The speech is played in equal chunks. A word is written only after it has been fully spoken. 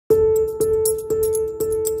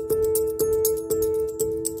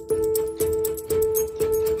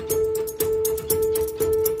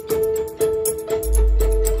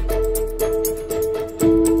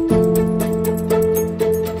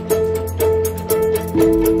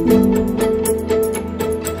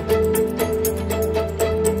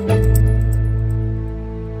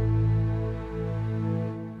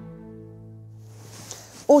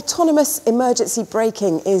Autonomous emergency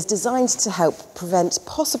braking is designed to help prevent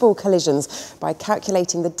possible collisions by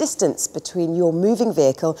calculating the distance between your moving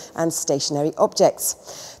vehicle and stationary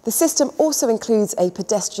objects. The system also includes a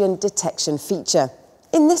pedestrian detection feature.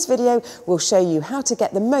 In this video, we'll show you how to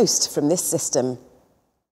get the most from this system.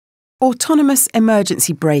 Autonomous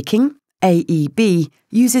emergency braking, AEB,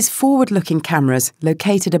 uses forward-looking cameras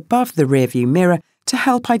located above the rearview mirror to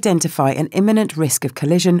help identify an imminent risk of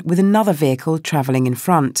collision with another vehicle travelling in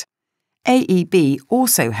front. AEB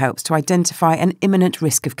also helps to identify an imminent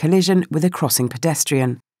risk of collision with a crossing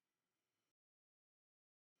pedestrian.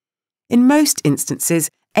 In most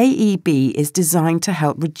instances, AEB is designed to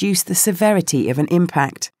help reduce the severity of an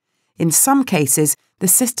impact. In some cases, the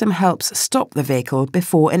system helps stop the vehicle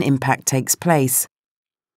before an impact takes place.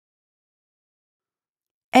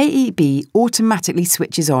 AEB automatically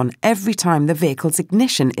switches on every time the vehicle's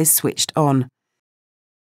ignition is switched on.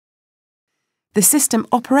 The system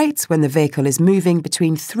operates when the vehicle is moving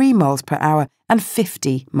between 3 miles per hour and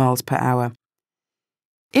 50 miles per hour.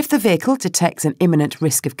 If the vehicle detects an imminent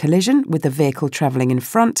risk of collision with the vehicle travelling in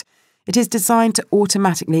front, it is designed to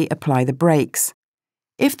automatically apply the brakes.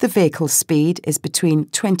 If the vehicle's speed is between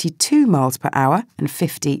 22 miles per hour and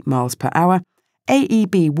 50 miles per hour,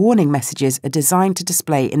 AEB warning messages are designed to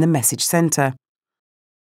display in the message centre.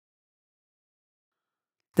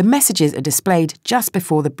 The messages are displayed just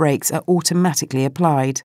before the brakes are automatically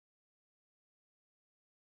applied.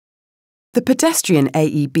 The pedestrian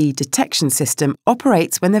AEB detection system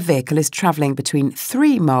operates when the vehicle is travelling between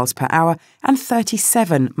 3 miles per hour and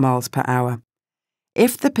 37 miles per hour.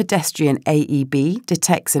 If the pedestrian AEB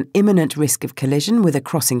detects an imminent risk of collision with a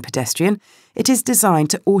crossing pedestrian, it is designed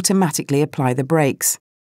to automatically apply the brakes.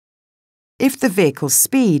 If the vehicle's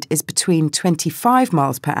speed is between 25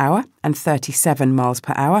 miles per hour and 37 miles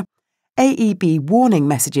per hour, AEB warning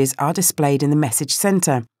messages are displayed in the message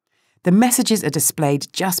centre. The messages are displayed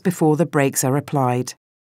just before the brakes are applied.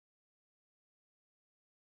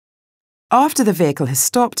 After the vehicle has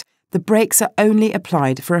stopped, the brakes are only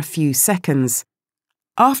applied for a few seconds.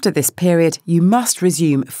 After this period, you must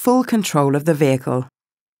resume full control of the vehicle.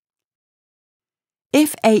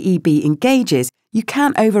 If AEB engages, you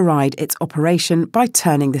can override its operation by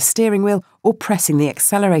turning the steering wheel or pressing the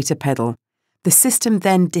accelerator pedal. The system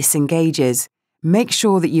then disengages. Make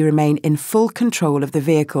sure that you remain in full control of the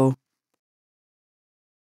vehicle.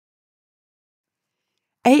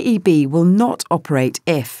 AEB will not operate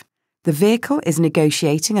if the vehicle is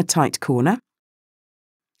negotiating a tight corner,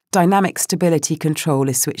 dynamic stability control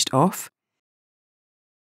is switched off,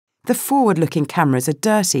 the forward-looking cameras are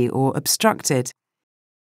dirty or obstructed,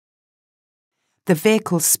 the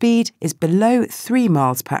vehicle's speed is below 3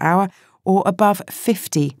 miles per hour or above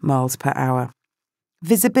 50 miles per hour.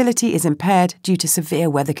 Visibility is impaired due to severe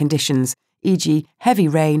weather conditions, e.g. heavy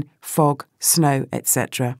rain, fog, snow,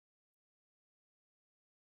 etc.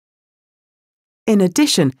 In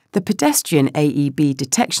addition, the pedestrian AEB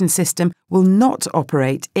detection system will not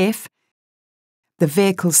operate if the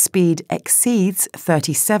vehicle's speed exceeds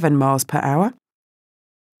 37 miles per hour,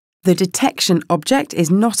 the detection object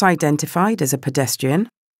is not identified as a pedestrian,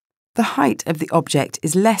 the height of the object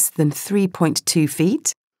is less than 3.2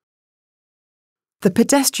 feet, the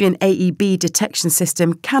pedestrian AEB detection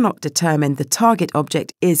system cannot determine the target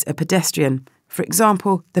object is a pedestrian. For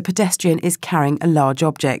example, the pedestrian is carrying a large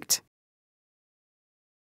object.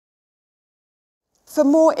 For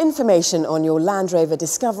more information on your Land Rover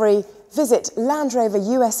Discovery, visit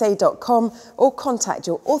landroverusa.com or contact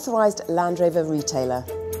your authorised Land Rover retailer.